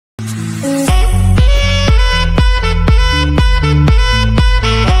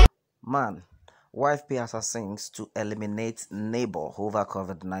Man, wife pay assassins to eliminate neighbor over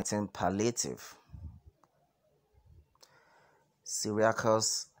COVID-19 palliative.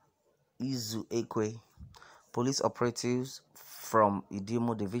 Syracuse Izuekwe. Police operatives from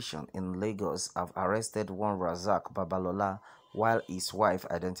Idimo Division in Lagos have arrested one Razak Babalola while his wife,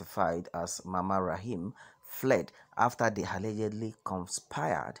 identified as Mama Rahim, fled after they allegedly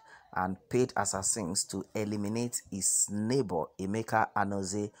conspired and paid assassins to eliminate his neighbor Emeka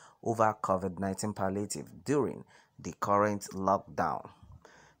Anozie over COVID-19 palliative during the current lockdown.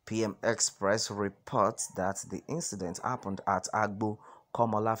 PM Express reports that the incident happened at Agbo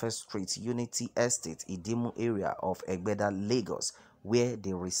Komolafe Street, Unity Estate, Idimu area of Egbeda, Lagos, where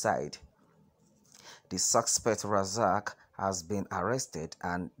they reside. The suspect Razak has been arrested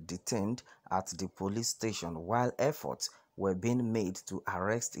and detained at the police station while efforts were being made to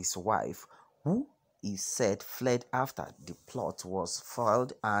arrest his wife, who he said fled after the plot was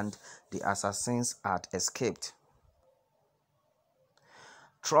foiled and the assassins had escaped.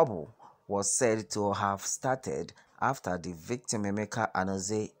 Trouble was said to have started after the victim Emeka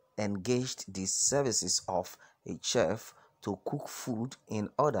Anozie engaged the services of a chef to cook food in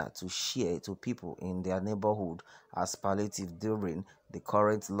order to share to people in their neighborhood as palliative during the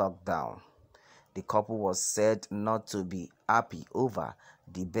current lockdown. The couple was said not to be happy over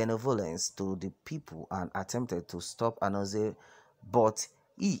the benevolence to the people and attempted to stop Anozie, but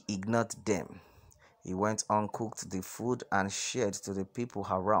he ignored them. He went on, cooked the food and shared to the people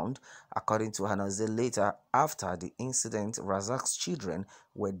around. According to Anozie, later after the incident, Razak's children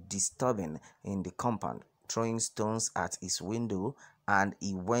were disturbing in the compound, throwing stones at his window, and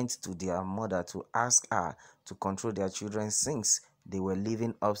he went to their mother to ask her to control their children since they were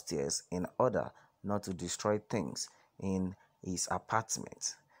living upstairs in order not to destroy things in his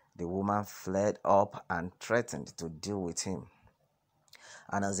apartment. The woman fled up and threatened to deal with him.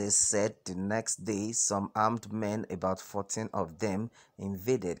 And as I said, the next day, some armed men, about 14 of them,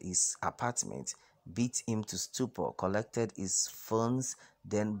 invaded his apartment, beat him to stupor, collected his phones,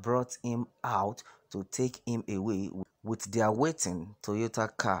 then brought him out to take him away with their waiting Toyota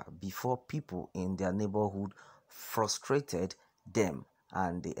car before people in their neighborhood frustrated them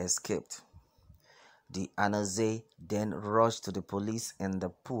and they escaped. The Anozie then rushed to the police in the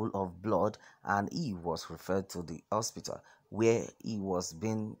pool of blood and he was referred to the hospital where he was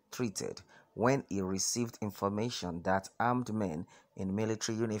being treated when he received information that armed men in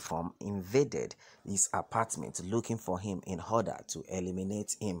military uniform invaded his apartment looking for him in order to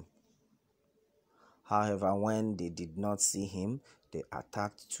eliminate him. However, when they did not see him, they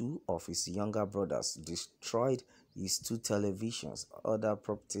attacked two of his younger brothers, destroyed his 2 televisions, other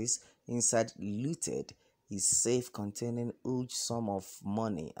properties inside, looted his safe containing huge sum of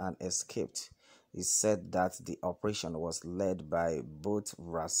money and escaped. He said that the operation was led by both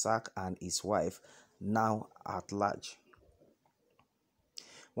Razak and his wife, now at large.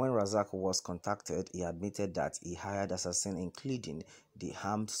 When Razak was contacted, he admitted that he hired assassins, including the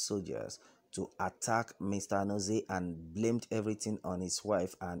armed soldiers, to attack Mr. Anozie and blamed everything on his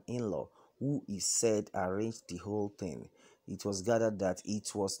wife and in-law, who he said arranged the whole thing. It was gathered that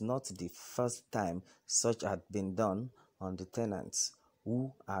it was not the first time such had been done on the tenants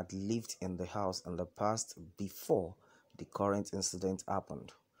who had lived in the house in the past before the current incident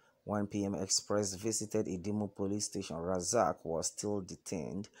happened. When PM Express visited Idimo police station, Razak was still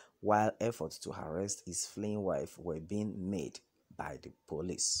detained while efforts to arrest his fleeing wife were being made by the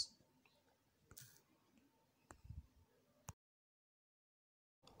police.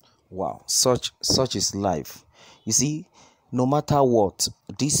 Wow, such is life. You see, no matter what,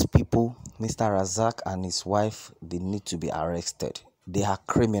 these people, Mr. Razak and his wife, they need to be arrested. They are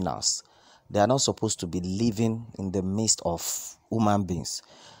criminals. They are not supposed to be living in the midst of human beings.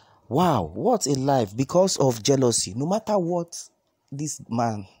 Wow, what a life because of jealousy. No matter what this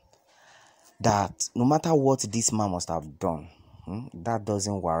man must have done, that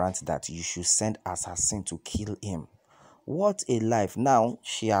doesn't warrant that you should send assassin to kill him. What a life. Now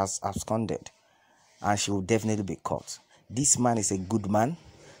she has absconded and she will definitely be caught. This man is a good man.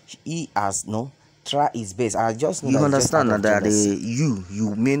 He has try his best. I just know you understand that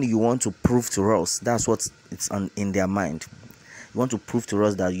you mean you want to prove to us. That's what it's in their mind. You want to prove to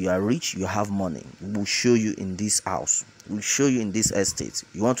us that you are rich, you have money. We'll show you in this house. We'll show you in this estate.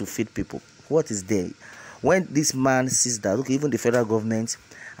 You want to feed people. What is there? When this man sees that, look, even the federal government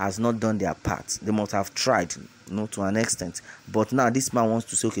has not done their part. They must have tried, to an extent. But now this man wants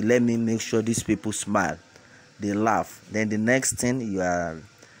to say, okay, let me make sure these people smile. They laugh. Then the next thing,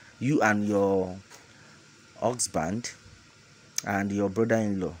 you and your husband and your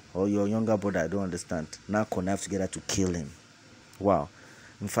brother-in-law or your younger brother, I don't understand, now connive together to kill him. Wow.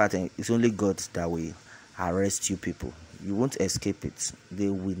 In fact, it's only God that will arrest you people. You won't escape it. They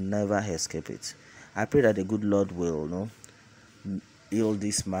will never escape it. I pray that the good Lord will heal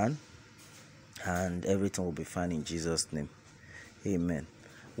this man, and everything will be fine in Jesus' name. Amen.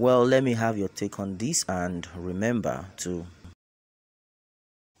 Well, let me have your take on this, and remember to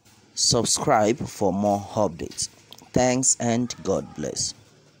subscribe for more updates. Thanks and God bless.